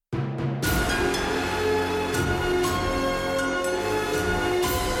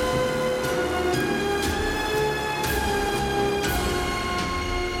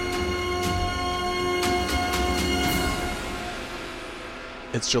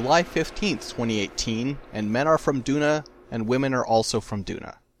It's July 15th, 2018, and men are from Duna, and women are also from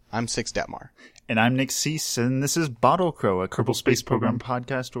Duna. I'm Six Detmar. And I'm Nick Cease, and this is Bottle Crow, a Kerbal Space Program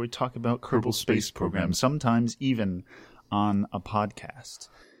podcast where we talk about Kerbal Space Program, sometimes even on a podcast.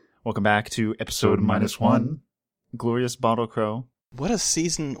 Welcome back to episode -1, Glorious Bottle Crow. What a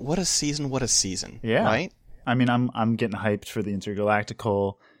season, what a season, what a season. Yeah. Right? I mean, I'm getting hyped for the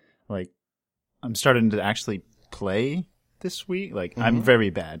Intergalactical. I'm starting to actually play this week. I'm very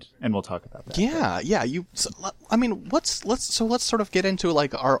bad, and we'll talk about that. Yeah. Let's sort of get into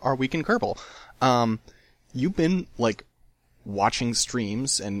our week in Kerbal. You've been watching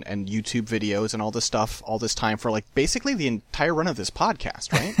streams and YouTube videos and all this stuff all this time for basically the entire run of this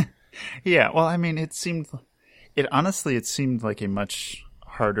podcast, right? Yeah. Well, I mean, it seemed like a much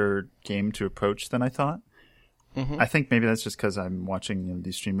harder game to approach than I thought. Mm-hmm. I think maybe that's just because I'm watching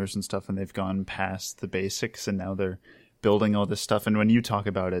these streamers and stuff, and they've gone past the basics, and now they're building all this stuff. And when you talk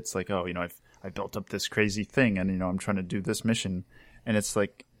about it, it's like, oh, I built up this crazy thing, and I'm trying to do this mission, and it's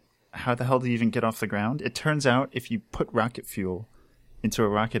like, how the hell do you even get off the ground? It turns out if you put rocket fuel into a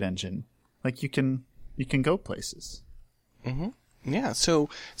rocket engine, you can go places. Mm-hmm. Yeah. So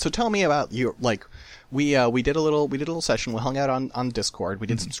tell me about your we did a little session. We hung out on Discord. We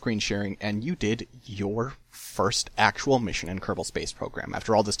did some screen sharing, and you did your first actual mission in Kerbal Space Program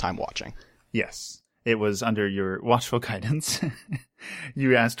after all this time watching. Yes. It was under your watchful guidance.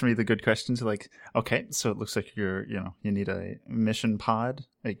 You asked me the good questions, okay, so it looks like you need a mission pod,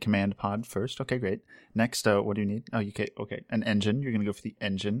 a command pod first. Okay, great. Next, what do you need? Oh, okay, an engine. You're going to go for the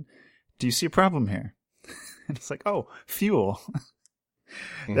engine. Do you see a problem here? And it's like, oh, fuel.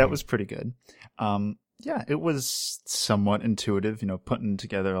 That was pretty good. Yeah, it was somewhat intuitive, putting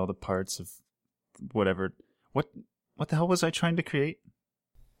together all the parts of whatever. What the hell was I trying to create?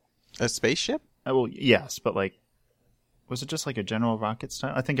 A spaceship? Well, yes, but was it just a general rocket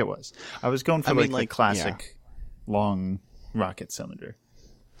style? I think it was. I was going for the classic long rocket cylinder.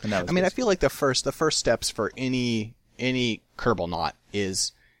 And that was I feel like the first steps for any Kerbal knot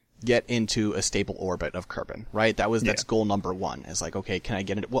is get into a stable orbit of Kerbin, right? That's goal number one. Is okay, can I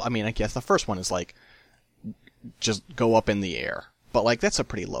get it? Well, I guess the first one is just go up in the air. But that's a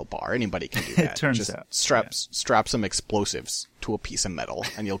pretty low bar. Anybody can do that. It turns out. Strap some explosives to a piece of metal,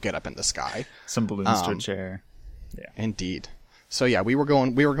 and you'll get up in the sky. Some balloons to a chair. Yeah. Indeed. So yeah, we were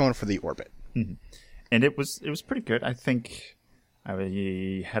going for the orbit. Mm-hmm. And it was pretty good. I think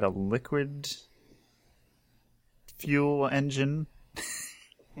I had a liquid fuel engine.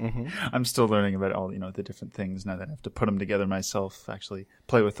 Mm-hmm. I'm still learning about all the different things now that I have to put them together myself. Actually,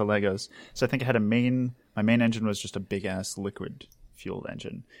 play with the Legos. So I think I had my main engine was just a big ass liquid fueled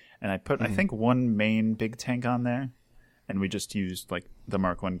engine, and I put I think one main big tank on there, and we just used the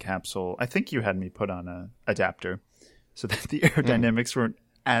Mark 1 capsule. I think you had me put on a adapter so that the aerodynamics weren't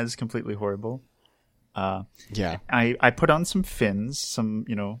as completely horrible. Yeah, I put on some fins, some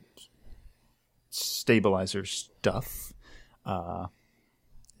stabilizer stuff. And,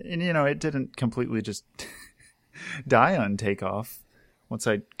 it didn't completely just die on takeoff once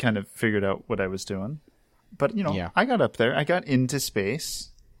I kind of figured out what I was doing. But, I got up there. I got into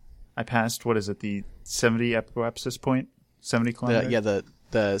space. I passed, what is it, the 70 apoapsis point? 70 kilometers?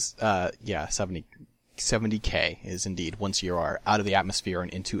 70K is indeed once you are out of the atmosphere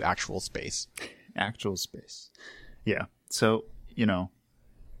and into actual space. Actual space. Yeah. So,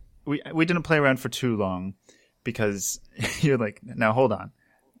 we didn't play around for too long because you're now hold on.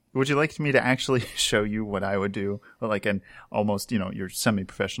 Would you like me to actually show you what I would do? An almost, you're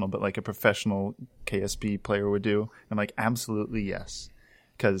semi-professional, but a professional KSP player would do? I'm absolutely yes.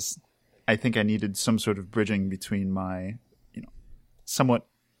 Because I think I needed some sort of bridging between my, somewhat,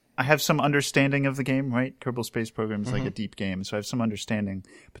 I have some understanding of the game, right? Kerbal Space Program is a deep game, so I have some understanding.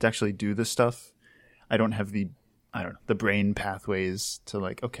 But to actually do this stuff, I don't have the brain pathways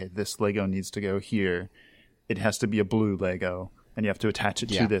to okay, this Lego needs to go here. It has to be a blue Lego. And you have to attach it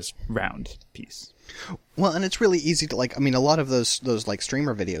to this round piece. Well, and it's really easy to a lot of those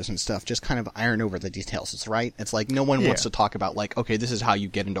streamer videos and stuff just kind of iron over the details. It's right. It's no one wants to talk about okay, this is how you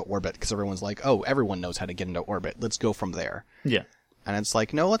get into orbit, because everyone's oh, everyone knows how to get into orbit. Let's go from there. Yeah. And it's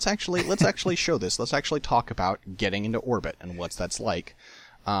no, let's actually show this. Let's actually talk about getting into orbit and what that's like.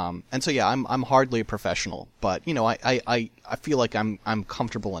 And so yeah, I'm hardly a professional, but I feel like I'm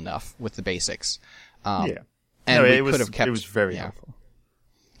comfortable enough with the basics. And it was very helpful.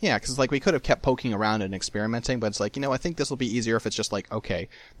 Yeah, because we could have kept poking around and experimenting, but it's I think this will be easier if it's just okay,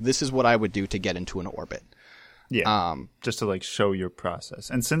 this is what I would do to get into an orbit. Yeah. Just to show your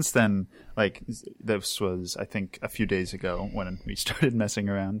process. And since then, this was I think a few days ago when we started messing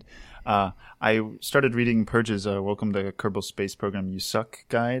around. I started reading Purge's Welcome to Kerbal Space Program You Suck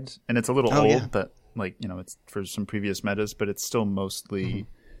guide, and it's a little old, but like, you know, it's for some previous metas, but it's still mostly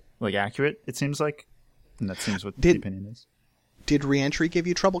like accurate, it seems like. And that seems what the opinion is. Did reentry give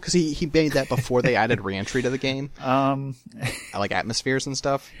you trouble? Because he made that before they added reentry to the game. Like atmospheres and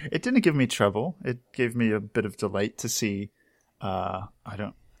stuff. It didn't give me trouble. It gave me a bit of delight to see. I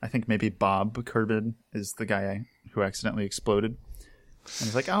think maybe Bob Kerbin is the guy who accidentally exploded. And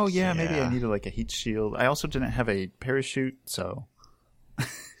it's like, oh yeah, maybe I needed like a heat shield. I also didn't have a parachute, so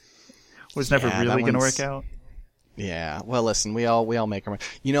was never really going to work out. Yeah. Well, listen, we all make our,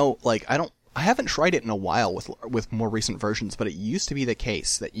 you know, like I haven't tried it in a while with more recent versions, but it used to be the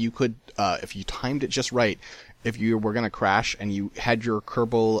case that you could, if you timed it just right, if you were going to crash and you had your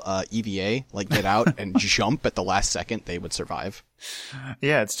Kerbal EVA, like get out and jump at the last second, they would survive.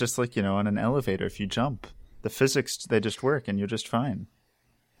 Yeah, it's just like, you know, on an elevator, if you jump, the physics, they just work and you're just fine.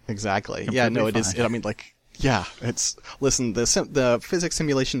 Exactly. Completely it is. I mean, like, yeah, listen, the physics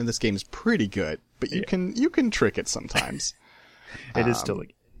simulation in this game is pretty good, but you can trick it sometimes. It is still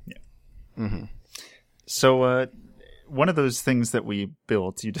like, Mm-hmm. So, one of those things that we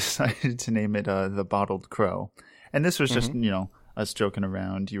built, you decided to name it the Bottled Crow. And this was just, you know, us joking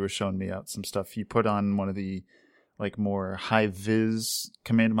around. You were showing me out some stuff. You put on one of the, like, more high-vis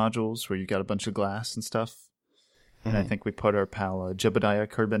command modules where you got a bunch of glass and stuff. And I think we put our pal Jebediah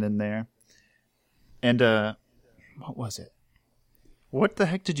Kerbin in there. And, what was it? What the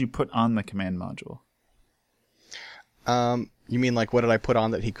heck did you put on the command module? You mean like what did I put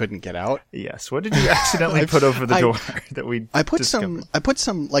on that he couldn't get out? Yes. What did you accidentally put over the door that we discovered? I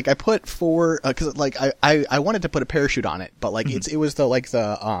put 4 cuz like I wanted to put a parachute on it, but like it was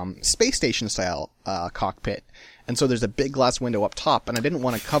the space station style cockpit. And so there's a big glass window up top, and I didn't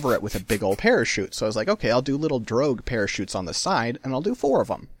want to cover it with a big old parachute. So I was like, okay, I'll do little drogue parachutes on the side, and I'll do 4 of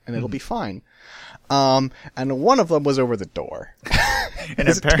them, and it'll be fine. And one of them was over the door. And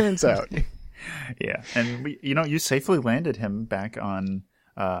as it turns out. Yeah, and you safely landed him back on,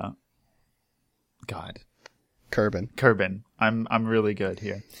 Kerbin. I'm really good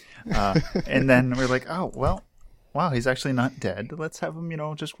here. And then we're like, oh well, wow, he's actually not dead. Let's have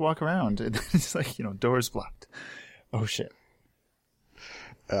him, just walk around. And it's like, doors blocked. Oh shit.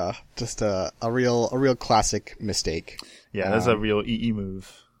 Just a real classic mistake. Yeah, that's a real EE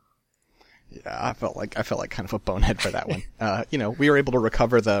move. Yeah, I felt like kind of a bonehead for that one. We were able to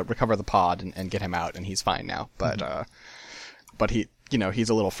recover the pod and get him out, and he's fine now. But he, he's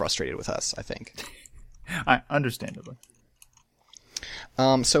a little frustrated with us, I think. Understandably.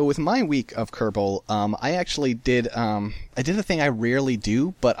 So with my week of Kerbal, I actually did a thing I rarely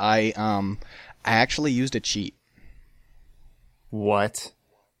do, but I actually used a cheat. What?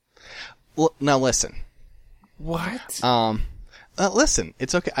 Well, now listen. What? Listen,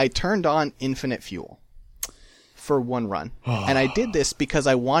 it's okay. I turned on infinite fuel for one run. And I did this because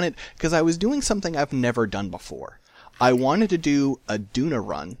I was doing something I've never done before. I wanted to do a Duna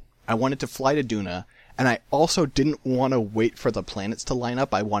run. I wanted to fly to Duna, and I also didn't want to wait for the planets to line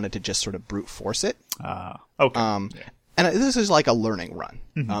up. I wanted to just sort of brute force it. Okay. And this is like a learning run.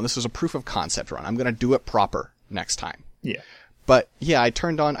 Mm-hmm. This is a proof of concept run. I'm going to do it proper next time. Yeah. But yeah, I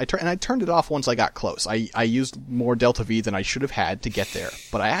turned it off once I got close. I used more Delta V than I should have had to get there,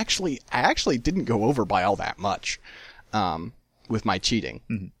 but I actually didn't go over by all that much, with my cheating.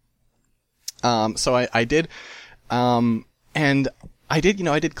 Mm-hmm. So I did, and I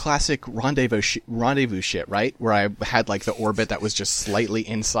did classic rendezvous shit, right? Where I had like the orbit that was just slightly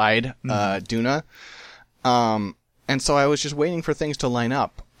inside, Duna. And so I was just waiting for things to line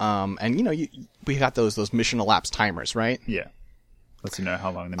up. And we got those mission elapsed timers, right? Yeah. Lets you know how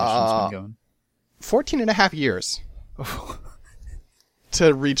long the mission's been going. 14 and a half years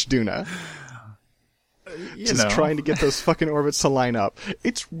to reach Duna. Trying to get those fucking orbits to line up.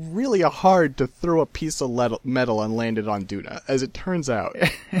 It's really hard to throw a piece of metal and land it on Duna, as it turns out.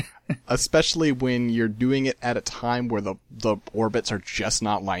 Especially when you're doing it at a time where the orbits are just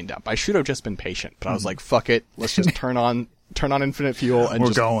not lined up. I should have just been patient, but I was like, fuck it. Let's just turn on infinite fuel and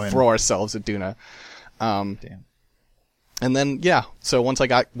throw ourselves at Duna. Damn. And then, yeah, so once I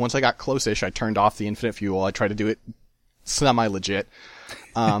got close-ish, I turned off the infinite fuel. I tried to do it semi-legit.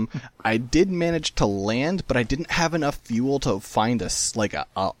 I did manage to land, but I didn't have enough fuel to find a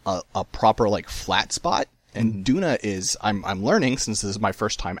proper, like, flat spot. And Duna is, I'm learning, since this is my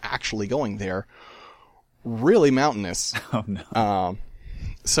first time actually going there, really mountainous. Oh, no.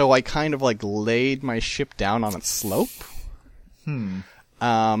 So I kind of, like, laid my ship down on its slope. And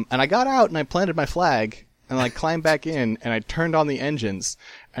I got out and I planted my flag. And I climbed back in, and I turned on the engines,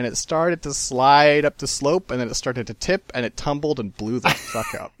 and it started to slide up the slope, and then it started to tip, and it tumbled and blew the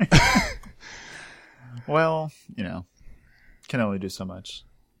fuck up. Well, can only do so much.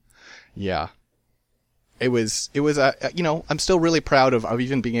 Yeah. It was I'm still really proud of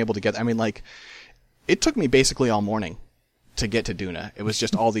even being able to get, it took me basically all morning to get to Duna. It was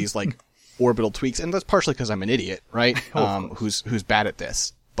just all these, orbital tweaks, and that's partially because I'm an idiot, right? Who's bad at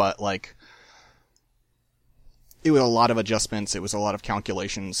this. But, it was a lot of adjustments, it was a lot of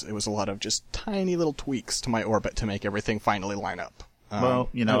calculations, it was a lot of just tiny little tweaks to my orbit to make everything finally line up.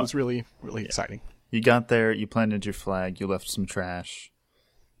 It was really, really exciting. You got there, you planted your flag, you left some trash.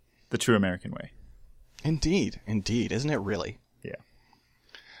 The true American way. Indeed. Isn't it really? Yeah.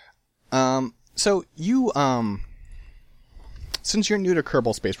 So you, since you're new to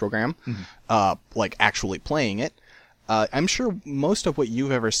Kerbal Space Program, actually playing it, I'm sure most of what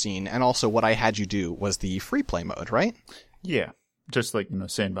you've ever seen, and also what I had you do, was the free play mode, right? Yeah. Just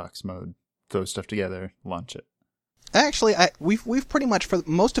sandbox mode, throw stuff together, launch it. Actually, we've pretty much, for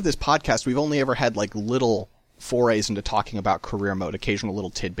most of this podcast, we've only ever had, little forays into talking about career mode, occasional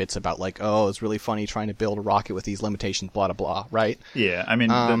little tidbits about it's really funny trying to build a rocket with these limitations, blah, blah, blah, right? Yeah,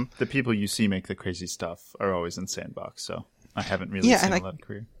 the people you see make the crazy stuff are always in sandbox, so I haven't really seen a lot of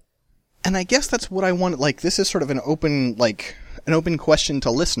career. And I guess that's what I want, this is sort of an open question to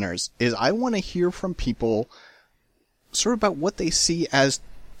listeners, is I want to hear from people sort of about what they see as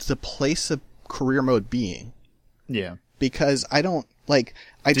the place of career mode being. Yeah. Because I don't,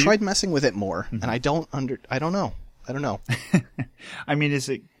 I tried messing with it more, and I don't know.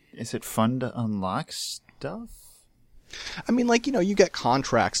 Is it fun to unlock stuff? You get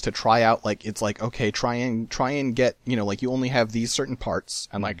contracts to try out, okay, try and get, you only have these certain parts,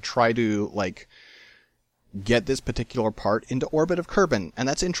 and, try to, get this particular part into orbit of Kerbin, and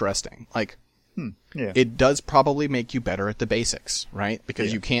that's interesting. Yeah. It does probably make you better at the basics, right?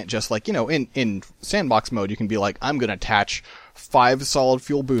 Because you can't just, in sandbox mode, you can be like, I'm going to attach 5 solid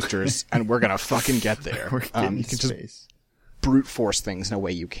fuel boosters, and we're going to fucking get there. You can just brute force things in a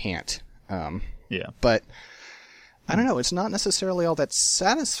way you can't. Yeah. But I don't know, it's not necessarily all that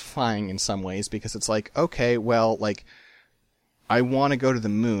satisfying in some ways, because it's okay, well, I want to go to the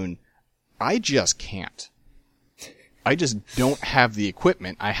moon. I just can't. I just don't have the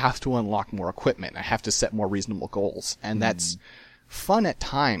equipment. I have to unlock more equipment. I have to set more reasonable goals. And that's fun at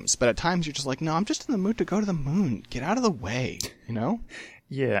times, but at times you're just no, I'm just in the mood to go to the moon. Get out of the way,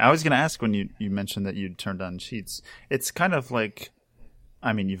 Yeah, I was going to ask when you mentioned that you'd turned on cheats. It's kind of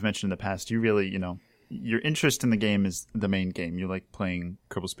you've mentioned in the past, you really, your interest in the game is the main game. You like playing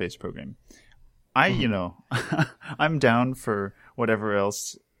Kerbal Space Program. I'm down for whatever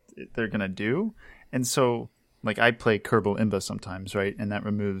else they're going to do. And so, I play Kerbal Imba sometimes, right? And that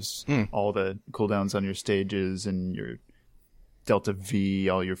removes all the cooldowns on your stages and your Delta V,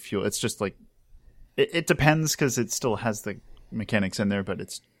 all your fuel. It's just it depends, because it still has the mechanics in there, but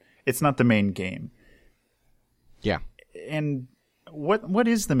it's not the main game. Yeah. And what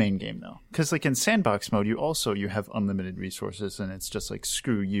is the main game, though? Because in sandbox mode, you have unlimited resources, and it's just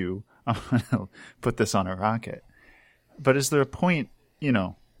screw you, I'm gonna put this on a rocket. But is there a point?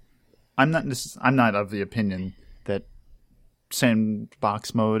 I'm not of the opinion that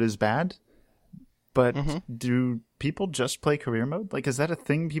sandbox mode is bad, but do people just play career mode? Is that a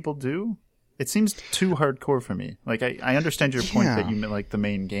thing people do? It seems too hardcore for me. I understand your point that you the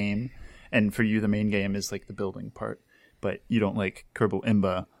main game, and for you the main game is the building part, but you don't like Kerbal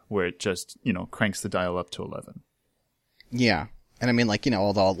Imba, where it just cranks the dial up to 11. Yeah. And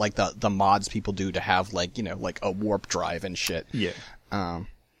all the mods people do to have a warp drive and shit. Yeah.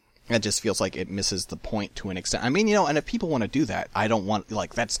 It just feels like it misses the point to an extent. And if people want to do that, I don't want,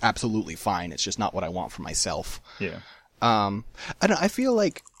 that's absolutely fine. It's just not what I want for myself. Yeah. I feel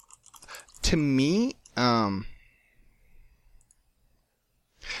to me, I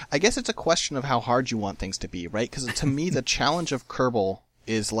guess it's a question of how hard you want things to be, right? Because to me, the challenge of Kerbal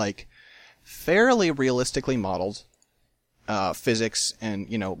is fairly realistically modeled, physics and,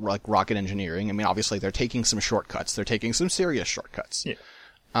 rocket engineering. Obviously they're taking some shortcuts. They're taking some serious shortcuts. Yeah.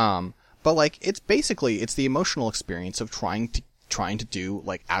 But it's basically, it's the emotional experience of trying to do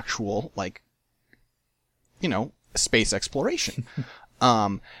actual, space exploration.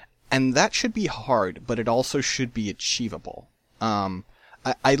 And that should be hard, but it also should be achievable.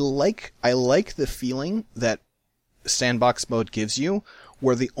 I like the feeling that sandbox mode gives you,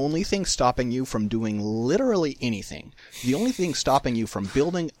 where the only thing stopping you from doing literally anything, the only thing stopping you from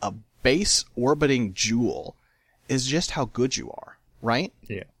building a base orbiting jewel, is just how good you are. Right?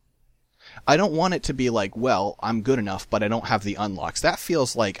 Yeah. I don't want it to be well, I'm good enough, but I don't have the unlocks. That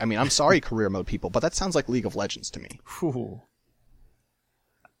feels I'm sorry, career mode people, but that sounds like League of Legends to me. Ooh.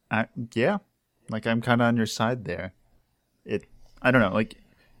 Yeah, like I'm kind of on your side there. I don't know, like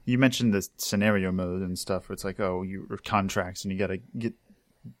you mentioned the scenario mode and stuff where it's like, oh, you contracts and you got to get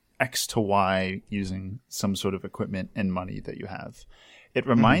X to Y using some sort of equipment and money that you have. It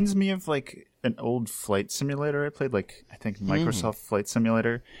reminds me of like an old flight simulator I played, like I think Microsoft Flight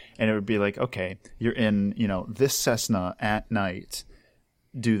Simulator, and it would be like, okay, you're in, this Cessna at night,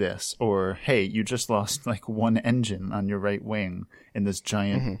 do this, or hey, you just lost like one engine on your right wing in this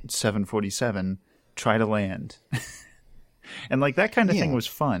giant 747, try to land. And like that kind of thing was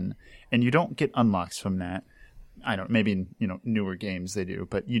fun, and you don't get unlocks from that. I don't, maybe newer games they do,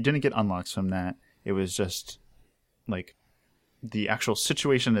 but you didn't get unlocks from that. It was just like the actual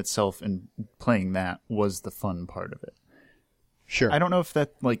situation itself, and playing that was the fun part of it. Sure. I don't know if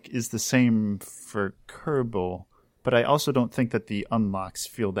that like is the same for Kerbal, but I also don't think that the unlocks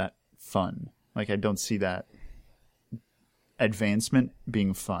feel that fun. Like I don't see that advancement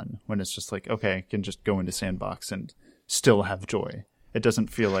being fun when it's just like, okay, I can just go into sandbox and still have joy. It doesn't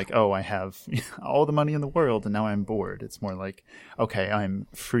feel like, oh, I have all the money in the world and now I'm bored. It's more like, okay, I'm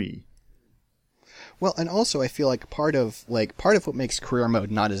free. Well, and also I feel like part of what makes career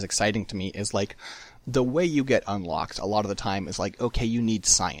mode not as exciting to me is like the way you get unlocked a lot of the time is like, okay, you need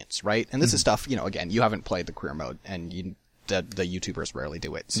science, right? And this is stuff, again, you haven't played the career mode, and the YouTubers rarely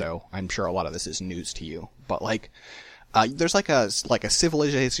do it, so I'm sure a lot of this is news to you. But like, there's like a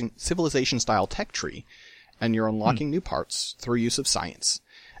civilization style tech tree, and you're unlocking new parts through use of science.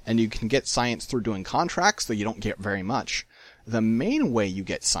 And you can get science through doing contracts, though you don't get very much. The main way you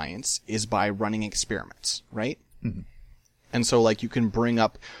get science is by running experiments, right? Mm-hmm. And so like you can bring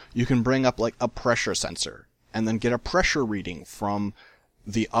up like a pressure sensor and then get a pressure reading from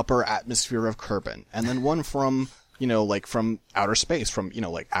the upper atmosphere of Kerbin, and then one from, like from outer space, from,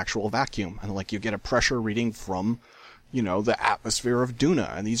 like actual vacuum. And like you get a pressure reading from, the atmosphere of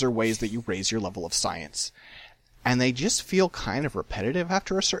Duna. And these are ways that you raise your level of science. And they just feel kind of repetitive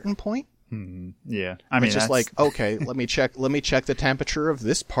after a certain point. Yeah. I mean, it's just like, okay, let me check the temperature of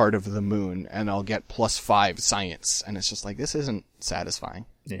this part of the moon and I'll get +5 science. And it's just like, this isn't satisfying.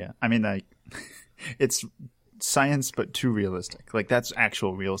 Yeah. I mean, like, it's science, but too realistic. Like, that's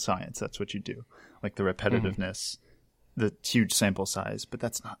actual real science. That's what you do. Like the repetitiveness, the huge sample size, but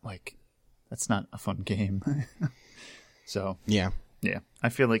that's not a fun game. So, yeah. I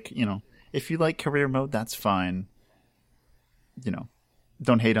feel like, if you like career mode, that's fine.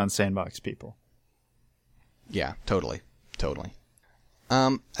 Don't hate on sandbox people. Yeah, totally.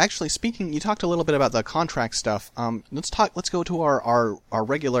 Actually, you talked a little bit about the contract stuff. Let's go to our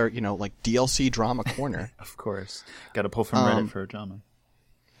regular, like DLC drama corner. Of course. Got to pull from Reddit for a drama.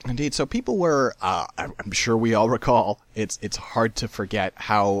 Indeed. So people were, I'm sure we all recall, it's hard to forget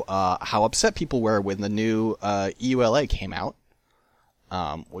how upset people were when the new EULA came out.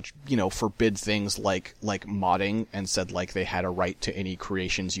 Which, forbid things like modding, and said like they had a right to any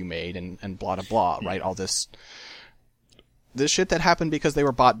creations you made and blah, blah, blah, right? All this shit that happened because they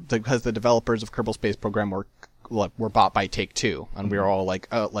were because the developers of Kerbal Space Program were bought by Take-Two. And we were all like,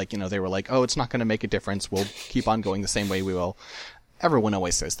 they were like, oh, it's not going to make a difference. We'll keep on going the same way we will. Everyone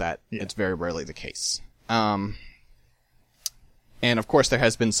always says that. Yeah. It's very rarely the case. And of course there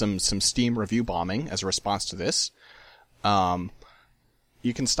has been some Steam review bombing as a response to this.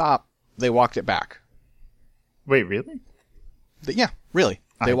 You can stop. They walked it back. Wait, really? Yeah, really.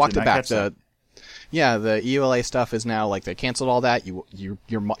 They walked it back. The EULA stuff is now like they canceled all that.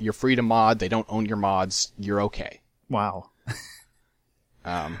 You're free to mod. They don't own your mods. You're okay. Wow.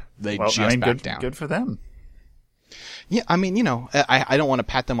 They backed down. Good for them. Yeah, I mean, I don't want to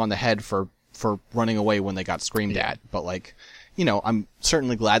pat them on the head for running away when they got screamed at, but like, I'm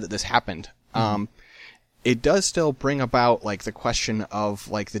certainly glad that this happened. It does still bring about, like, the question of,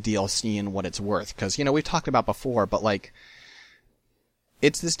 like, the DLC and what it's worth. Because, we've talked about before, but, like,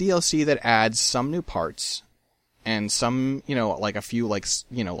 it's this DLC that adds some new parts and some, like, a few, like,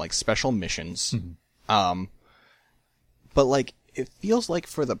 like, special missions. Mm-hmm. But, like, it feels like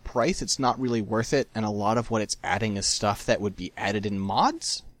for the price, it's not really worth it. And a lot of what it's adding is stuff that would be added in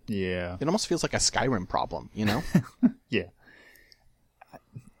mods. Yeah. It almost feels like a Skyrim problem, Yeah.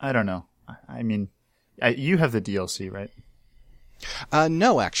 I don't know. I mean... you have the DLC, right?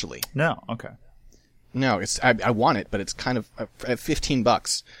 No, actually. No, okay. No, I want it, but it's kind of at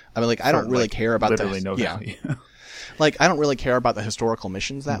 $15. I mean, like, I don't really care about no value. Like, I don't really care about the historical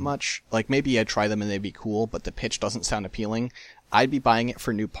missions that much. Like, maybe I'd try them and they'd be cool, but the pitch doesn't sound appealing. I'd be buying it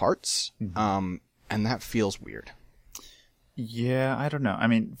for new parts, and that feels weird. Yeah, I don't know. I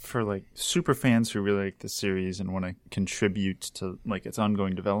mean, for like super fans who really like the series and want to contribute to like its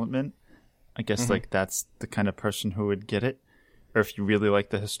ongoing development, I guess like that's the kind of person who would get it. or if you really like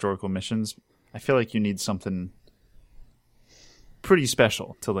the historical missions, I feel like you need something pretty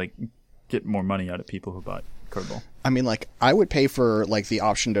special to like get more money out of people who bought Kerbal. I mean, like, I would pay for like the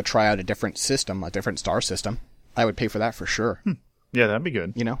option to try out a different system, a different star system. I would pay for that for sure. Yeah, that'd be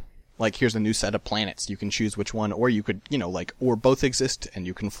good. You know, like, here's a new set of planets. You can choose which one, or you could, you know, like, or both exist, and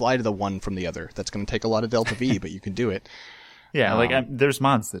you can fly to the one from the other. That's going to take a lot of Delta V, but you can do it. Yeah, there's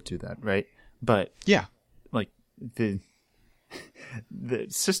mods that do that, right? But yeah, like the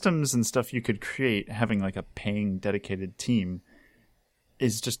systems and stuff you could create, having like a paying dedicated team,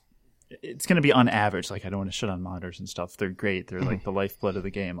 is just, it's going to be on average. Like, I don't want to shit on modders and stuff. They're great. They're like the lifeblood of the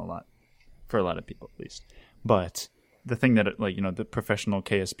game for a lot of people at least. But the thing that, like, you know, the professional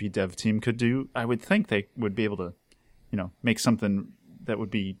KSP dev team could do, I would think they would be able to, you know, make something that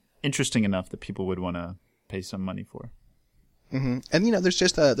would be interesting enough that people would want to pay some money for. Mm-hmm. And, you know, there's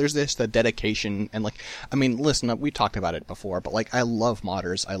this dedication, and, like, I mean, listen, we talked about it before, but, like, I love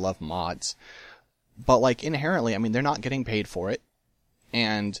modders, I love mods, but, like, inherently, I mean, they're not getting paid for it,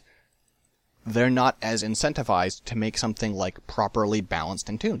 and they're not as incentivized to make something, like, properly balanced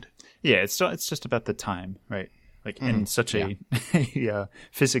and tuned. Yeah, it's just about the time, right? Like, in such a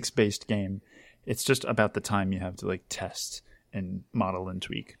physics-based game, it's just about the time you have to, like, test and model and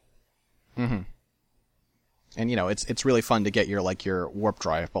tweak. Mm-hmm. And, you know, it's really fun to get your warp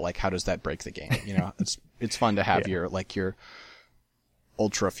drive, but, like, how does that break the game? You know, it's fun to have your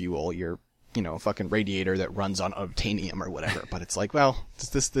ultra fuel, your, you know, fucking radiator that runs on obtainium or whatever. But it's like, well,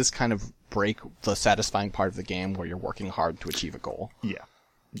 does this kind of break the satisfying part of the game where you're working hard to achieve a goal? Yeah.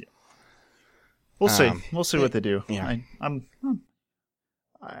 We'll see. We'll see what they do. Yeah. I'm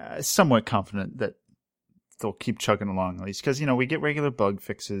somewhat confident that they'll keep chugging along, at least, because, you know, we get regular bug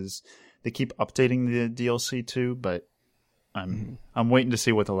fixes. They keep updating the DLC too, but I'm waiting to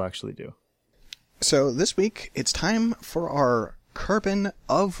see what they'll actually do. So this week, it's time for our Kerbin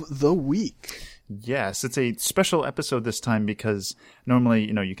of the Week. Yes, it's a special episode this time because normally,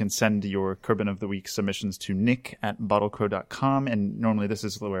 you know, you can send your Kerbin of the Week submissions to nick@bottlecrow.com, and normally this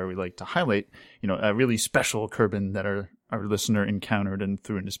is where we like to highlight, you know, a really special Kerbin that our listener encountered and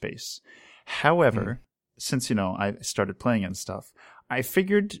threw into space. However, since, you know, I started playing and stuff, I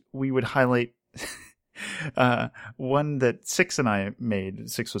figured we would highlight one that Six and I made.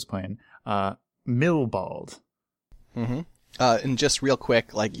 Six was playing, Millbald. Mm-hmm. And just real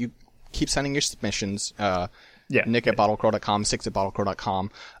quick, like, you keep sending your submissions. Nick@bottlecrow.com,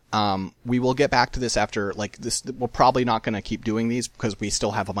 Six@bottlecrow.com. We will get back to this after, like, this. We're probably not going to keep doing these because we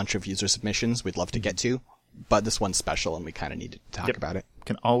still have a bunch of user submissions we'd love to get to, but this one's special and we kind of need to talk about it.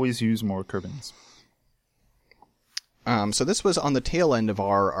 Can always use more Kerbins. So this was on the tail end of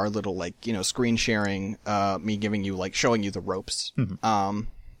our little, like, you know, screen sharing, me giving you, like, showing you the ropes. Mm-hmm.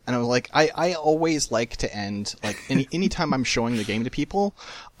 And I was like, I always like to end, like, anytime I'm showing the game to people,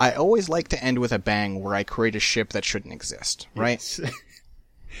 I always like to end with a bang where I create a ship that shouldn't exist, right? Yes.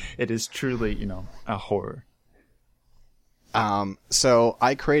 It is truly, you know, a horror. So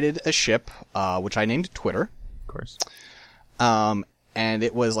I created a ship, which I named Twitter. Of course. And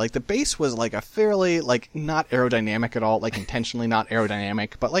it was, like, the base was, like, a fairly, like, not aerodynamic at all, like, intentionally not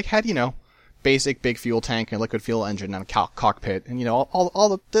aerodynamic, but, like, had, you know, basic big fuel tank and liquid fuel engine and a cockpit and, you know,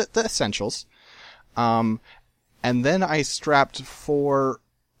 all the essentials. And then I strapped 4,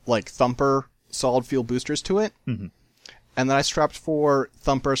 like, Thumper solid fuel boosters to it. Mm-hmm. And then I strapped 4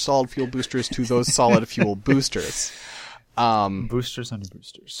 Thumper solid fuel boosters to those solid fuel boosters. Boosters under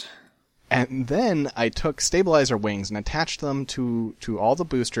boosters. And then I took stabilizer wings and attached them to all the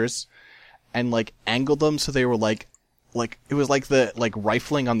boosters and, like, angled them so they were like it was like the, like,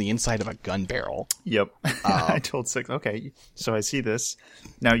 rifling on the inside of a gun barrel. Yep. I told Six, okay, so I see this.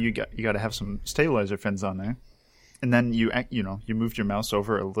 Now you got to have some stabilizer fins on there. And then you moved your mouse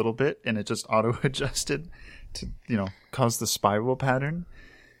over a little bit and it just auto adjusted to, you know, cause the spiral pattern.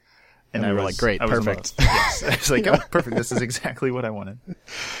 And I was like, great, perfect. Yes. I was like, oh, perfect. This is exactly what I wanted.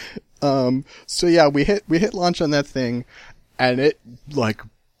 So yeah, we hit launch on that thing, and it, like,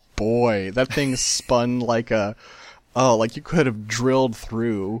 boy, that thing spun like like you could have drilled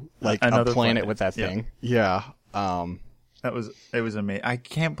through, like, a planet with that thing. Yeah. It was amazing. I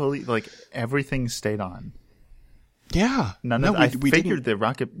can't believe, like, everything stayed on. Yeah. I figured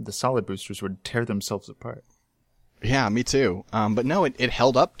the solid boosters would tear themselves apart. Yeah, me too. But no, it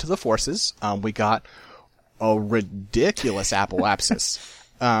held up to the forces. We got a ridiculous apoapsis.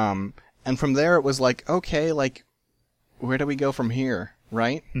 And from there it was like, okay, like, where do we go from here?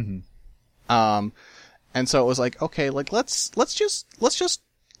 Right? Mm-hmm. And so it was like, okay, like, let's just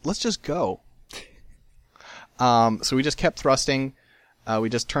go. So we just kept thrusting. We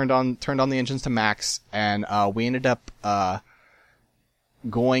just turned on the engines to max, and we ended up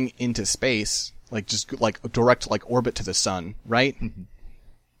going into space, like just like direct like orbit to the sun, right? Mm-hmm.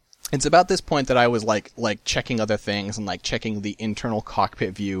 It's about this point that I was like checking other things and like checking the internal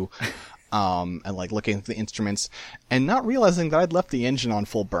cockpit view, and like looking at the instruments and not realizing that I'd left the engine on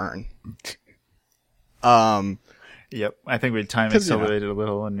full burn. Yep. I think we time accelerated a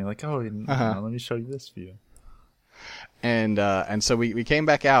little and you're like, oh, let me show you this view. And so we came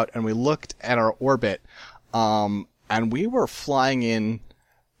back out and we looked at our orbit, and we were flying in,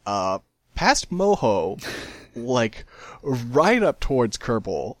 past Moho, like right up towards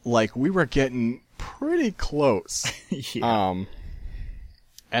Kerbal. Like we were getting pretty close. Yeah.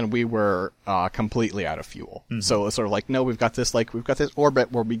 And we were, completely out of fuel. Mm-hmm. So it's sort of like, no, we've got this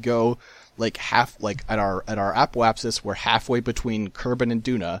orbit where we go like half, like at our apoapsis, we're halfway between Kerbin and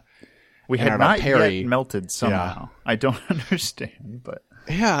Duna. We had not yet melted somehow. Yeah. I don't understand, but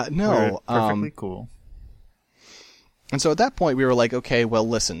yeah, no, perfectly cool. And so at that point we were like, okay, well,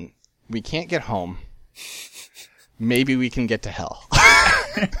 listen, we can't get home. Maybe we can get to hell.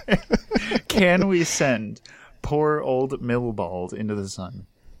 Can we send poor old Millbald into the sun?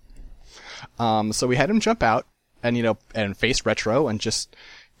 So we had him jump out and, and face retro and just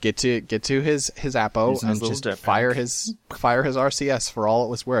get to his apo and just fire his RCS for all it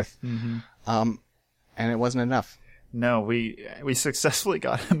was worth. Mm-hmm. And it wasn't enough. No, we successfully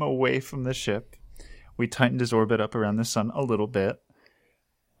got him away from the ship. We tightened his orbit up around the sun a little bit.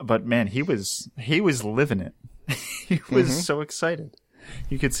 But man, he was living it. He was so excited.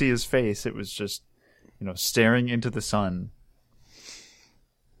 You could see his face. It was just, staring into the sun.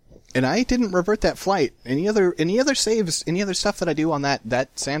 And I didn't revert that flight. Any other saves, any other stuff that I do on that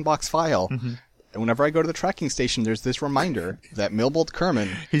sandbox file. Mm-hmm. And whenever I go to the tracking station, there's this reminder that Millbold Kerman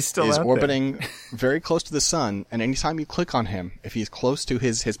is orbiting very close to the sun. And anytime you click on him, if he's close to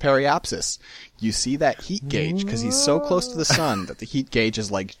his periapsis, you see that heat gauge because he's so close to the sun that the heat gauge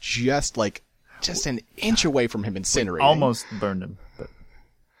is just an inch away from him incinerating. We almost burned him, but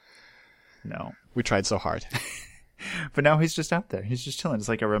no. We tried so hard. But now he's just out there. He's just chilling. It's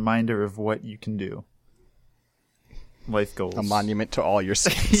like a reminder of what you can do. Life goals. A monument to all your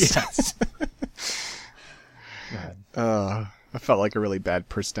sins. Yes. I felt like a really bad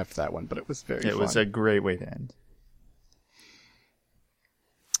person after that one, but it was very fun. It was a great way to end.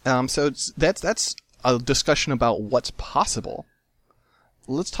 So that's a discussion about what's possible.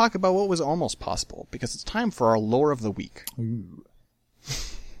 Let's talk about what was almost possible, because it's time for our lore of the week. Ooh.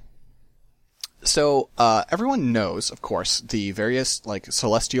 So, everyone knows, of course, the various,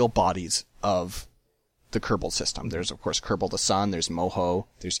 celestial bodies of the Kerbal system. There's, of course, Kerbal the Sun, there's Moho,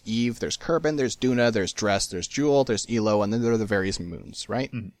 there's Eve, there's Kerbin, there's Duna, there's Dress, there's Jewel, there's Elo, and then there are the various moons,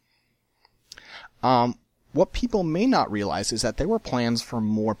 right? Mm-hmm. What people may not realize is that there were plans for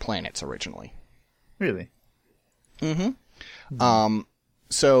more planets originally. Really? Mm-hmm.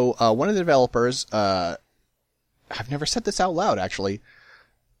 So, one of the developers, I've never said this out loud, actually,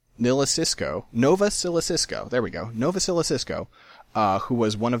 Nova Silicisco, there we go, Nova Silicisco, who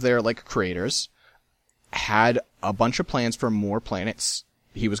was one of their, he a bunch of plans for more planets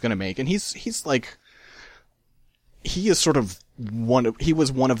he was going to make, and he is sort of he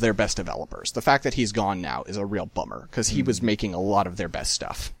was one of their best developers. The fact that he's gone now is a real bummer, because he was making a lot of their best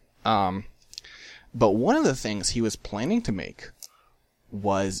stuff. But one of the things he was planning to make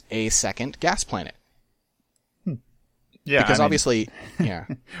was a second gas planet. Yeah, because obviously, yeah,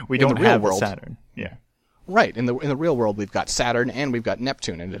 we don't have Saturn. Yeah, right. In the real world, we've got Saturn and we've got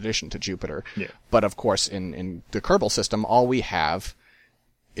Neptune in addition to Jupiter. Yeah. But of course, in the Kerbal system, all we have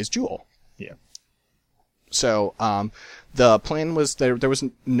is Jewel. Yeah. So, the plan was there was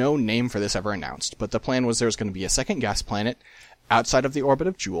no name for this ever announced, but the plan was there was going to be a second gas planet outside of the orbit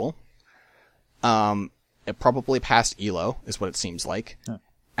of Jewel. It probably passed Elo, is what it seems like,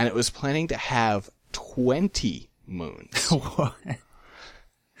 and it was planning to have 20 moons. What?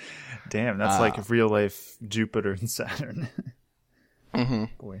 Damn, that's like real life Jupiter and Saturn. Mm-hmm.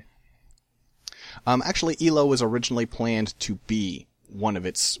 Boy. Actually, Elo was originally planned to be one of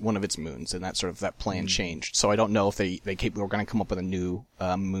its moons, and that plan changed. So I don't know if they were going to come up with a new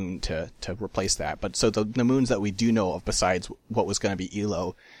moon to replace that. But so the moons that we do know of besides what was going to be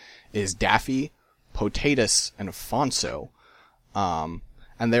Elo is Daffy, Potatus, and Afonso.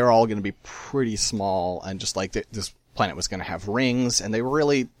 And they're all going to be pretty small, and just like this planet was going to have rings, and they were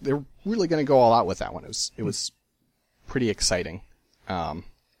really going to go all out with that one. It was pretty exciting. Now,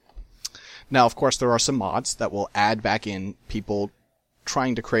 of course, there are some mods that will add back in people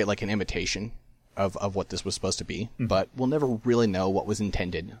trying to create an imitation of what this was supposed to be, but we'll never really know what was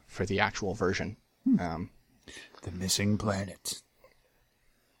intended for the actual version. The missing planet.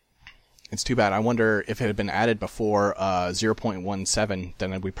 It's too bad. I wonder if it had been added before 0.17,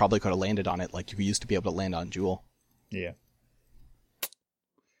 then we probably could have landed on it like we used to be able to land on Joule. Yeah.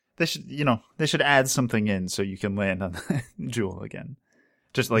 They should add something in so you can land on Joule again.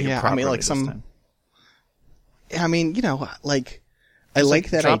 Just like properly this time. I mean, like I just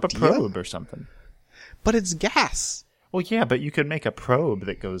like that drop idea. Drop a probe or something. But it's gas. Well, yeah, but you could make a probe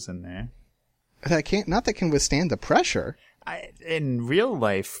that goes in there. That can withstand the pressure. In real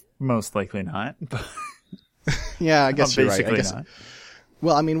life, most likely not. But yeah, I guess you're right. Basically not.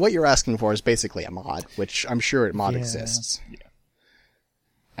 Well, I mean, what you're asking for is basically a mod, which I'm sure exists. Yeah.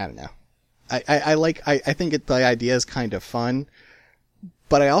 I don't know. I think the idea is kind of fun,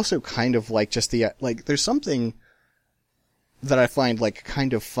 but I also kind of like just there's something that I find like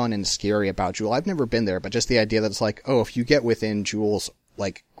kind of fun and scary about Joule. I've never been there, but just the idea that it's like, oh, if you get within Joule's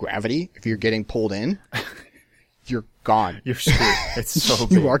like gravity, if you're getting pulled in, you're gone. You're screwed. It's so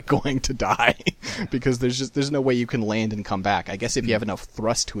big. You are going to die because there's no way you can land and come back. I guess if you have enough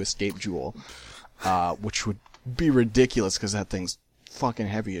thrust to escape Joule, which would be ridiculous because that thing's fucking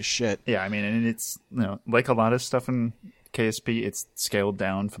heavy as shit. Yeah, I mean, and it's like a lot of stuff in KSP, it's scaled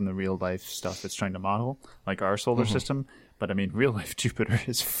down from the real life stuff it's trying to model, like our solar system. But I mean, real life Jupiter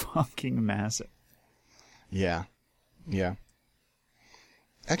is fucking massive. Yeah.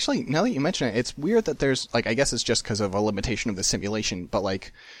 Actually, now that you mention it, it's weird that there's, like, I guess it's just because of a limitation of the simulation, but,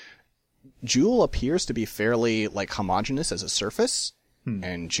 like, Joule appears to be fairly, like, homogeneous as a surface,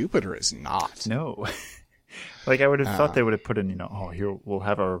 and Jupiter is not. No. Like, I would have thought they would have put in, here, we'll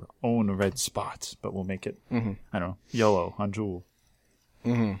have our own red spot, but we'll make it, I don't know, yellow on Joule.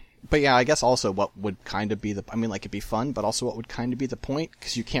 Mm-hmm. But yeah, I guess also what would kind of be it'd be fun, but also what would kind of be the point,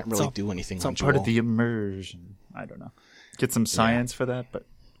 because you can't really do anything on Joule. It's all part of the immersion. I don't know. Get some science for that, but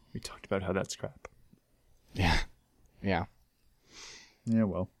we talked about how that's crap. Yeah. Yeah,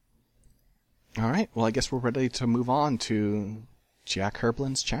 well. All right. Well, I guess we're ready to move on to Jack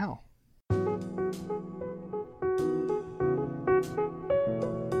Herblin's Chow.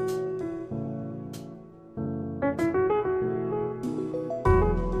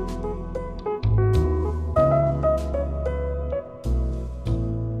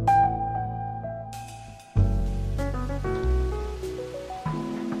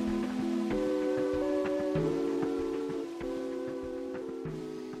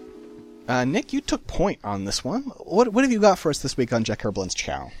 Nick, you took point on this one. What have you got for us this week on Jack Herblin's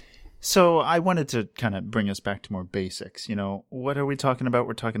Chow? So I wanted to kind of bring us back to more basics. What are we talking about?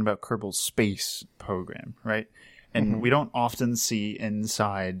 We're talking about Kerbal Space Program, right? And we don't often see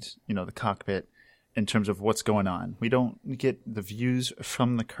inside, the cockpit in terms of what's going on. We don't get the views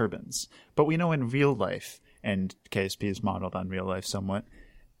from the Kerbins. But we know in real life, and KSP is modeled on real life somewhat,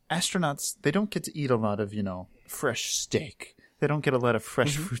 astronauts, they don't get to eat a lot of, fresh steak. They don't get a lot of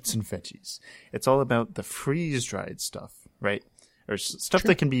fresh fruits and veggies. It's all about the freeze-dried stuff, right? Or stuff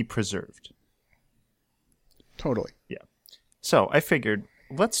that can be preserved. Totally. Yeah. So I figured,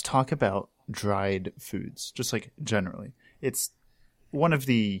 let's talk about dried foods, just like generally. It's one of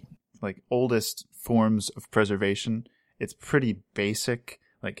the oldest forms of preservation. It's pretty basic.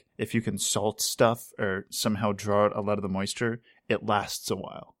 Like if you can salt stuff or somehow draw out a lot of the moisture, it lasts a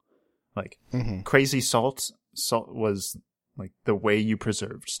while. Like crazy salt was like the way you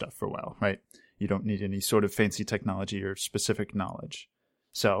preserved stuff for a while, right? You don't need any sort of fancy technology or specific knowledge.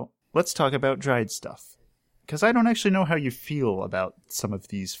 So let's talk about dried stuff, because I don't actually know how you feel about some of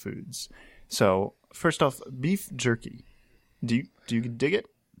these foods. So first off, beef jerky. Do you dig it?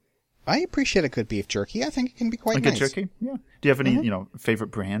 I appreciate a good beef jerky. I think it can be quite nice. Good jerky? Yeah. Do you have any,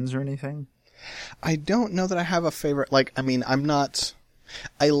 favorite brands or anything? I don't know that I have a favorite.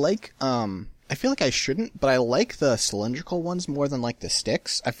 I feel like I shouldn't, but I like the cylindrical ones more than like the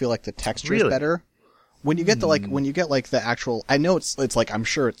sticks. I feel like the texture is better. When you get the actual, I know it's like, I'm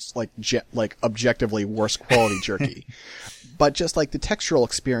sure it's like objectively worse quality jerky, but just like the textural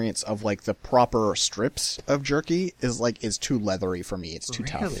experience of like the proper strips of jerky is too leathery for me. It's too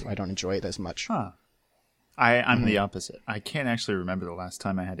tough. I don't enjoy it as much. Huh. I'm the opposite. I can't actually remember the last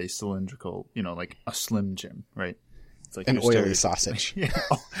time I had a cylindrical, like a Slim Jim, right? It's like an oily sausage. Yeah.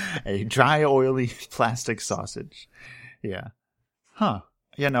 A dry, oily plastic sausage. Yeah. Huh.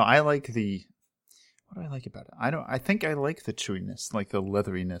 Yeah, no, I like what do I like about it? I think I like the chewiness, like the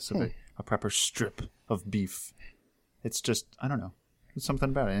leatheriness of a proper strip of beef. It's just, I don't know. There's something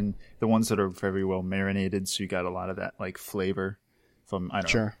about it. And the ones that are very well marinated, so you got a lot of that like flavor from, I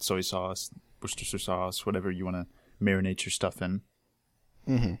don't know, soy sauce, Worcestershire sauce, whatever you want to marinate your stuff in.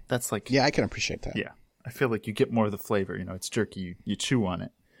 Mm-hmm. That's like... Yeah, I can appreciate that. Yeah. I feel like you get more of the flavor. It's jerky. You chew on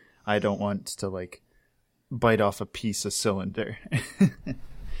it. I don't want to, bite off a piece of cylinder.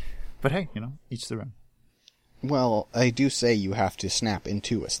 But hey, each their own. Well, I do say you have to snap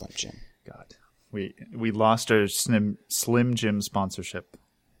into a Slim Jim. God, we lost our Slim Jim sponsorship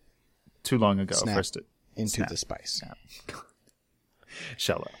too long ago. Snap into the spice. Snap.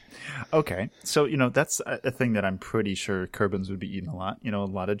 Shello. Okay, so that's a thing that I'm pretty sure Kerbins would be eating a lot. A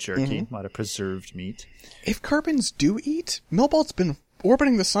lot of jerky, a lot of preserved meat. If Kerbins do eat, Millbolt's been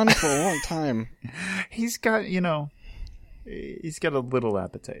orbiting the sun for a long time. He's got he's got a little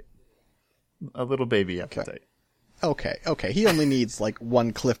appetite, a little baby appetite. Okay. He only needs like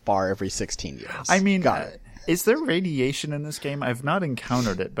one Cliff Bar every 16 years. I mean, got it. Is there radiation in this game? I've not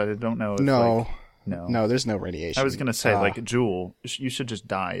encountered it, but I don't know. If, No, there's no radiation. I was going to say, Jewel, you should just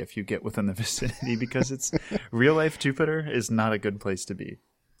die if you get within the vicinity because it's real life Jupiter is not a good place to be.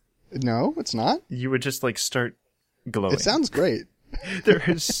 No, it's not. You would just start glowing. It sounds great. There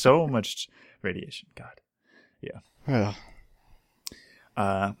is so much radiation. God. Yeah.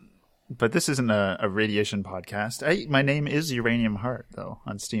 But this isn't a radiation podcast. My name is Uranium Heart, though,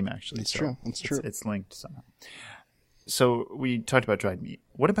 on Steam, actually. It's true. It's linked somehow. So we talked about dried meat.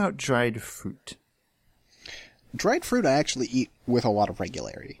 What about dried fruit? Dried fruit I actually eat with a lot of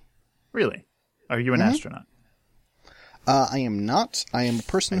regularity. Really? Are you an astronaut? I am not. I am a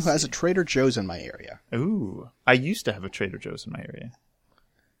person who has a Trader Joe's in my area. Ooh. I used to have a Trader Joe's in my area.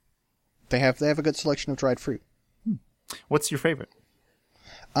 They have a good selection of dried fruit. What's your favorite?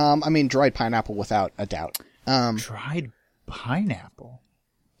 Dried pineapple without a doubt. Dried pineapple?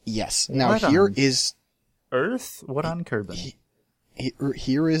 Yes. Now, here is... Earth? What on Kerbin?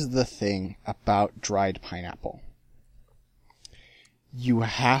 Here is the thing about dried pineapple. You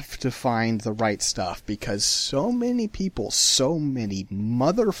have to find the right stuff because so many people, so many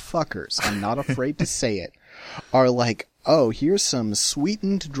motherfuckers, I'm not afraid to say it, are like, oh, here's some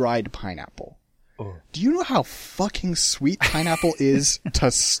sweetened dried pineapple. Oh. Do you know how fucking sweet pineapple is to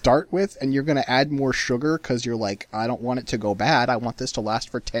start with? And you're going to add more sugar because you're like, I don't want it to go bad. I want this to last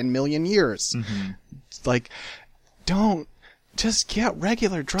for 10 million years. Mm-hmm. It's like, don't. Just get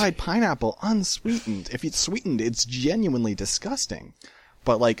regular dried pineapple, unsweetened. If it's sweetened, it's genuinely disgusting.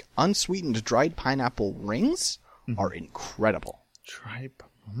 But, unsweetened dried pineapple rings are incredible.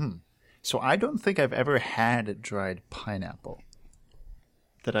 So I don't think I've ever had dried pineapple.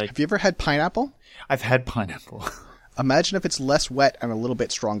 Have you ever had pineapple? I've had pineapple. Imagine if it's less wet and a little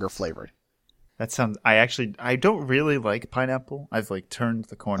bit stronger flavored. That sounds... I don't really like pineapple. I've, turned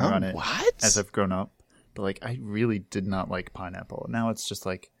the corner on it as I've grown up. But, I really did not like pineapple. Now it's just,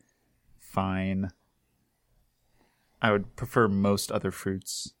 fine. I would prefer most other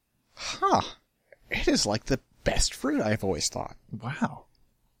fruits. Huh. It is, the best fruit I've always thought. Wow.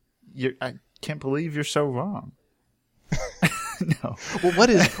 I can't believe you're so wrong. No. Well,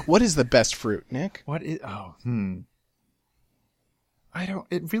 what is the best fruit, Nick? It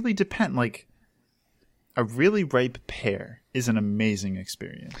really depends. A really ripe pear is an amazing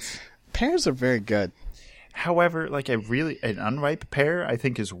experience. Pears are very good. However, an unripe pear, I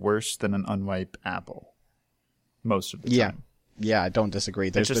think, is worse than an unripe apple. Most of the time. Yeah, I don't disagree.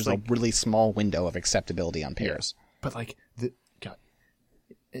 There's a really small window of acceptability on pears. Yeah.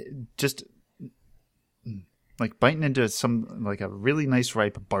 But biting into some, a really nice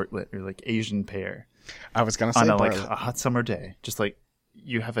ripe Bartlett or, Asian pear. I was going to say on Bartlett. a hot summer day. Just,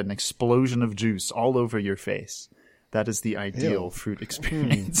 you have an explosion of juice all over your face. That is the ideal fruit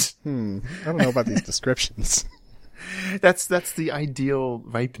experience. I don't know about these descriptions. That's the ideal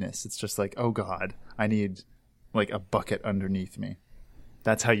ripeness. It's just oh God, I need a bucket underneath me.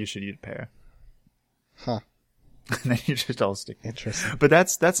 That's how you should eat a pear. Huh. And then you just all stick. Interesting. But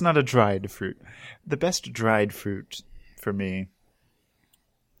that's not a dried fruit. The best dried fruit for me,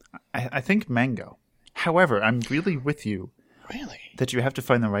 I think mango. However, I'm really with you. Really? That you have to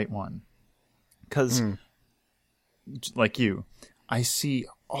find the right one. Because... like you, I see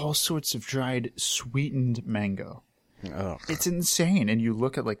all sorts of dried sweetened mango. Ugh. It's insane. And you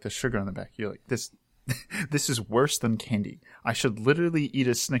look at the sugar on the back. You're like, this is worse than candy. I should literally eat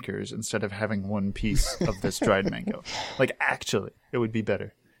a Snickers instead of having one piece of this dried mango. Actually, it would be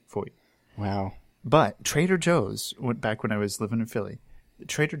better for you. Wow. But Trader Joe's, back when I was living in Philly,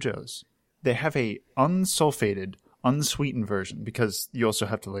 Trader Joe's, they have a unsulfated, unsweetened version because you also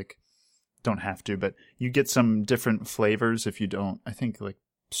have to don't have to, but you get some different flavors if you don't, I think,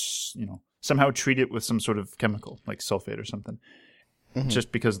 somehow treat it with some sort of chemical, like sulfate or something,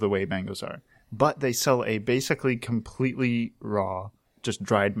 just because of the way mangoes are. But they sell a basically completely raw, just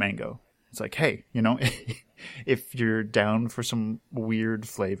dried mango. It's hey, if you're down for some weird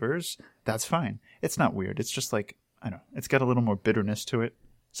flavors, that's fine. It's not weird. It's just I don't know, it's got a little more bitterness to it.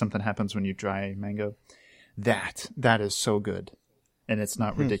 Something happens when you dry mango. That is so good. and it's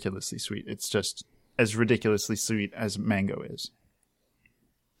not ridiculously sweet. It's just as ridiculously sweet as mango is.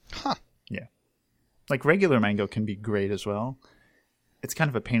 Huh. Yeah. Like regular mango can be great as well. It's kind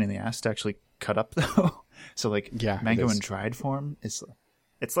of a pain in the ass to actually cut up though. So like mango in dried form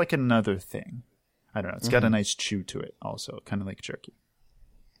it's like another thing. I don't know. It's got a nice chew to it also, kind of like jerky.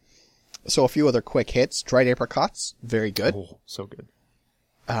 So a few other quick hits. Dried apricots, very good. Oh, so good.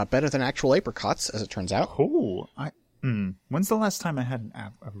 Better than actual apricots, as it turns out. Oh, when's the last time I had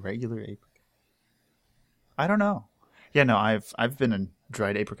a regular apricot? I don't know. Yeah, no, I've been a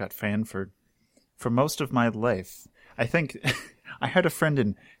dried apricot fan for most of my life. I think I had a friend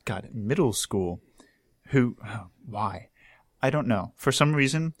in middle school who why? I don't know. For some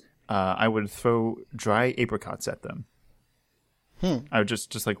reason, I would throw dry apricots at them. I would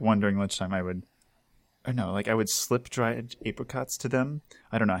just like one during lunchtime. I would slip dried apricots to them.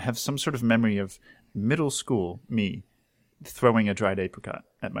 I don't know. I have some sort of memory of middle school me throwing a dried apricot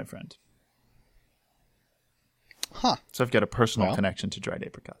at my friend. Huh. So I've got a personal connection to dried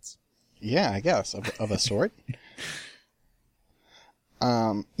apricots. Yeah, I guess of a sort.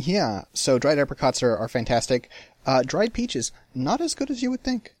 Yeah. So dried apricots are fantastic. Dried peaches, not as good as you would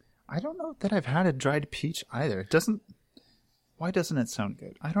think. I don't know that I've had a dried peach either. Why doesn't it sound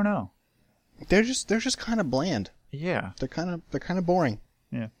good? I don't know. They're just kind of bland. Yeah. They're kind of boring.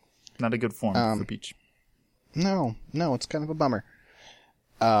 Yeah. Not a good form for peach. No, it's kind of a bummer.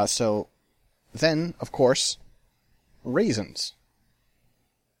 So then, of course, raisins.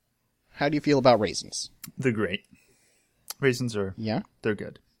 How do you feel about raisins? They're great. Raisins are they're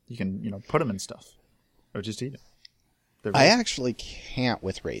good. You can, put them in stuff or just eat them. I actually can't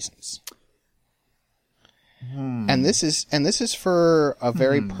with raisins. And this is for a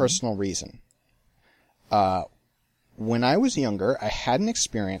very personal reason. When I was younger, I had an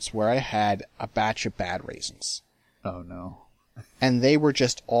experience where I had a batch of bad raisins. Oh no. And they were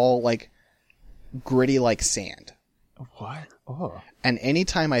just all like gritty like sand. What? Oh. And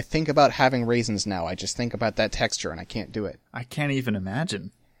anytime I think about having raisins now, I just think about that texture and I can't do it. I can't even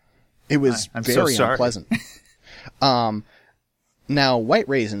imagine. It was I'm very so sorry. unpleasant. Now, white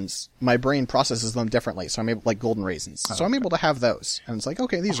raisins, my brain processes them differently, so I'm able, like golden raisins. So I'm able to have those. And it's like,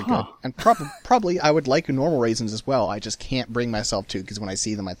 okay, these are good. And probably I would like normal raisins as well. I just can't bring myself to, because when I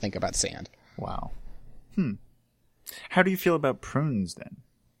see them, I think about sand. Wow. How do you feel about prunes then?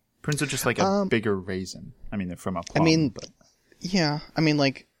 Prunes are just like a bigger raisin. I mean, they're from a plum. But... yeah. I mean,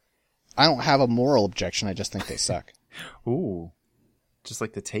 like, I don't have a moral objection. I just think they suck. Ooh. Just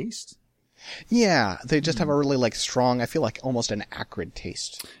like the taste? Yeah, they just have a really like strong, I feel like almost an acrid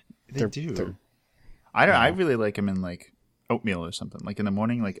taste. They do. I really like them in like oatmeal or something. Like in the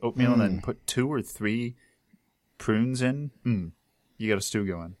morning, like oatmeal and then put 2 or 3 prunes in. You got a stew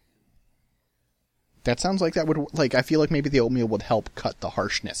going. That sounds like that would, like, I feel like maybe the oatmeal would help cut the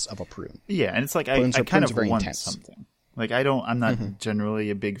harshness of a prune. Yeah, and it's like I kind of want intense. Something. Like I'm not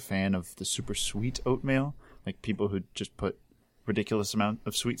generally a big fan of the super sweet oatmeal. Like people who just put ridiculous amount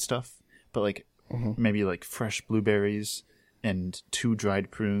of sweet stuff. But like maybe like fresh blueberries and 2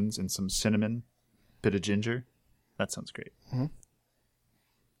 dried prunes and some cinnamon, bit of ginger. That sounds great. I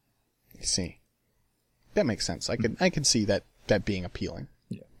see. That makes sense. I can see that being appealing.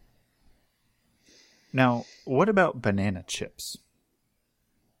 Yeah. Now, what about banana chips?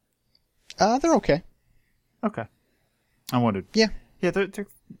 They're okay. Okay. I wondered. Yeah. Yeah, they're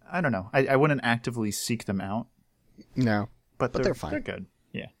I don't know. I wouldn't actively seek them out. No. But they're fine. They're good.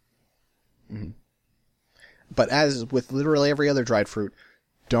 Yeah. But as with literally every other dried fruit,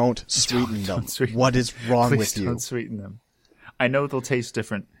 don't sweeten them. What is wrong with you? Don't sweeten them. I know they'll taste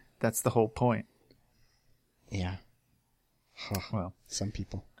different. That's the whole point. Yeah. Well, some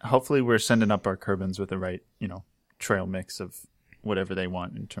people. Hopefully we're sending up our Kerbins with the right, trail mix of whatever they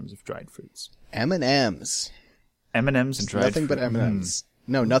want in terms of dried fruits. M&Ms. M&Ms and dried nothing fruit. But M&Ms.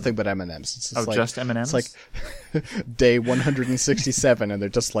 No, nothing but M&Ms. It's just just M&Ms? It's like day 167, and they're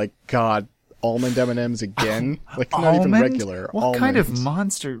just like, God, almond M&Ms again? Like, not even regular. What almonds. kind of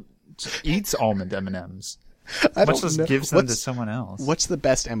monster eats almond M&Ms? Much less gives them to someone else. What's the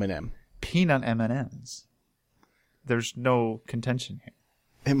best M&M? Peanut M&Ms. There's no contention here.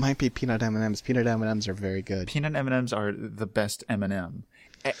 It might be peanut M&Ms. Peanut M&Ms are very good. Peanut M&Ms are the best M&M.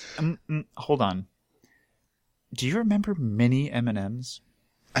 Hold on. Do you remember mini M&Ms?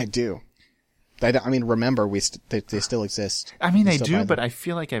 I do. I mean, remember, they still exist. I mean, they do, but I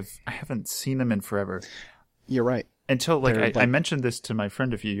feel like I haven't seen them in forever. You're right. Until I mentioned this to my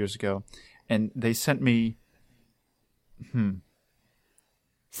friend a few years ago, and they sent me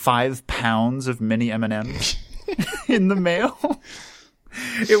 5 pounds of mini M&Ms in the mail.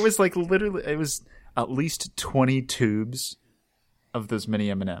 It was like literally, it was at least 20 tubes of those mini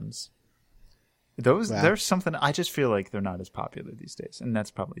M&Ms. There's something, I just feel like they're not as popular these days, and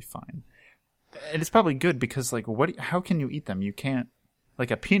that's probably fine. And it's probably good because, like, how can you eat them? You can't,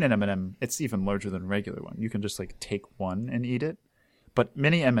 like a peanut M&M, it's even larger than a regular one. You can just, like, take one and eat it. But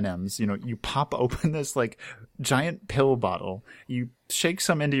mini M&Ms, you pop open this, like, giant pill bottle, you shake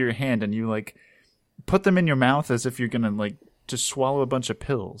some into your hand, and you, like, put them in your mouth as if you're going to, like, just swallow a bunch of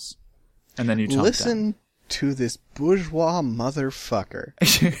pills. And then you chomp Listen to this bourgeois motherfucker.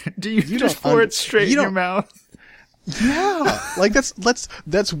 Do you just pour it straight in your mouth? Yeah, like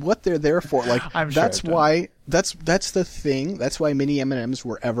that's what they're there for. Like that's why that's the thing. That's why mini M&Ms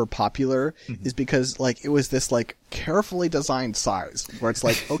were ever popular, is because like it was this like carefully designed size where it's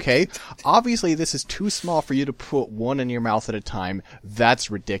like, okay, obviously this is too small for you to put one in your mouth at a time. That's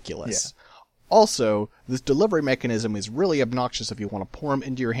ridiculous. Yeah. Also, this delivery mechanism is really obnoxious if you want to pour them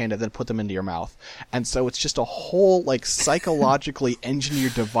into your hand and then put them into your mouth. And so it's just a whole, like, psychologically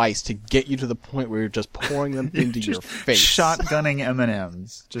engineered device to get you to the point where you're just pouring them into your face. Shotgunning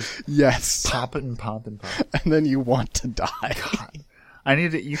M&Ms. Just pop it and pop and pop. And then you want to die. God.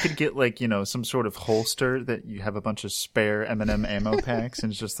 You could get, like, some sort of holster that you have a bunch of spare M&M ammo packs,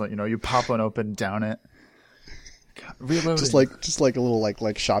 and it's just like, you pop one open, down it. God, reloading. Just like a little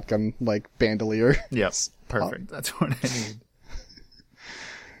like shotgun like bandolier. Yes, perfect. That's what I need.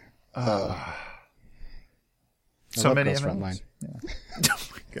 So many M&Ms. Yeah. Oh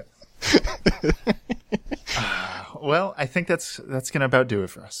my god. Well, I think that's gonna about do it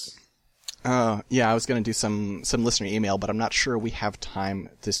for us. Yeah, I was gonna do some listener email, but I'm not sure we have time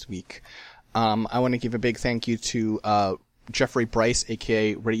this week. I want to give a big thank you to Jeffrey Bryce,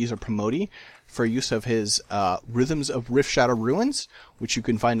 aka Reddit user Promoti, for use of his Rhythms of Rift Shadow Ruins, which you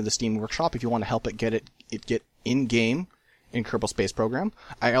can find in the Steam Workshop if you want to help it get in-game in Kerbal Space Program.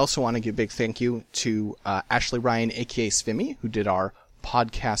 I also want to give a big thank you to Ashley Ryan, aka Svimmy, who did our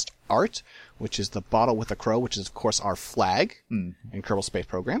podcast art, which is the bottle with the crow, which is, of course, our flag in Kerbal Space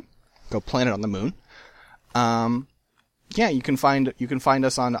Program. Go Planet on the Moon. Yeah, you can find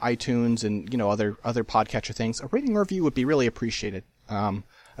us on iTunes and, other podcatcher things. A rating or review would be really appreciated. I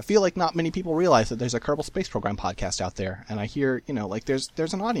feel like not many people realize that there's a Kerbal Space Program podcast out there, and I hear, like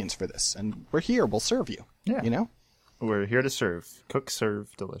there's an audience for this, and we're here, we'll serve you. Yeah. We're here to serve. Cook,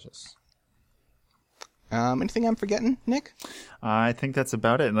 serve, delicious. Anything I'm forgetting, Nick? I think that's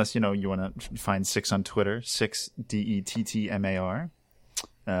about it, unless, you want to find Six on Twitter, 6DETTMAR.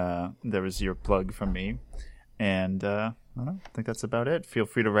 There was your plug from me. And, I don't know, I think that's about it. Feel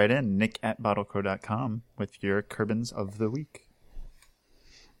free to write in, nick@bottlecrow.com with your Kerbins of the week.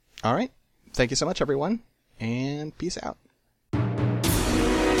 All right. Thank you so much, everyone, and peace out.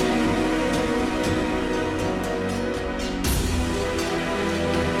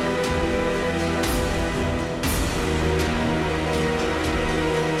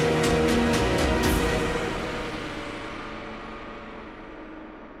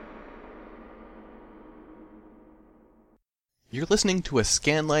 You're listening to a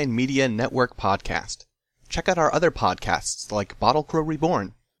Scanline Media Network podcast. Check out our other podcasts like Bottle Crow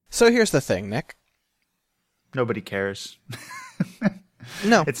Reborn. So here's the thing, Nick. Nobody cares.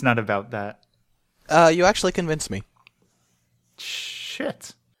 No. It's not about that. You actually convinced me.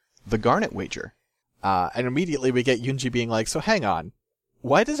 Shit. The Garnet Wager. And immediately we get Yunji being like, so hang on.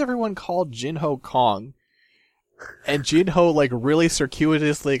 Why does everyone call Jinho Kong? And Jinho, like, really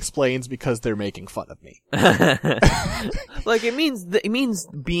circuitously explains because they're making fun of me. Like, it means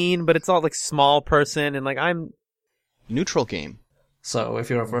bean, but it's all, like, small person, and, like, I'm... Neutral game. So if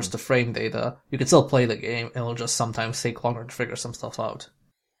you're averse to frame data, you can still play the game, and it'll just sometimes take longer to figure some stuff out.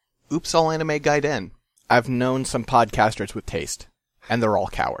 Oops All Anime Gaiden. I've known some podcasters with taste, and they're all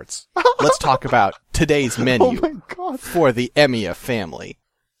cowards. Let's talk about today's menu for the Emiya family.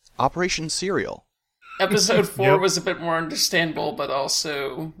 Operation Cereal. Episode 4 was a bit more understandable, but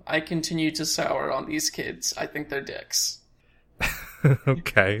also I continue to sour on these kids. I think they're dicks.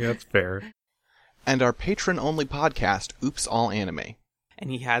 Okay, that's fair. And our patron-only podcast, Oops All Anime. And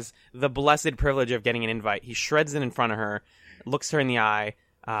he has the blessed privilege of getting an invite. He shreds it in front of her, looks her in the eye,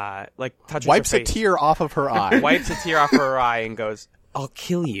 touches wipes her a tear off of her eye. Wipes a tear off her eye and goes, I'll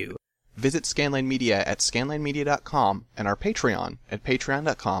kill you. Visit Scanline Media at scanlinemedia.com and our Patreon at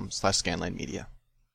patreon.com/scanlinemedia.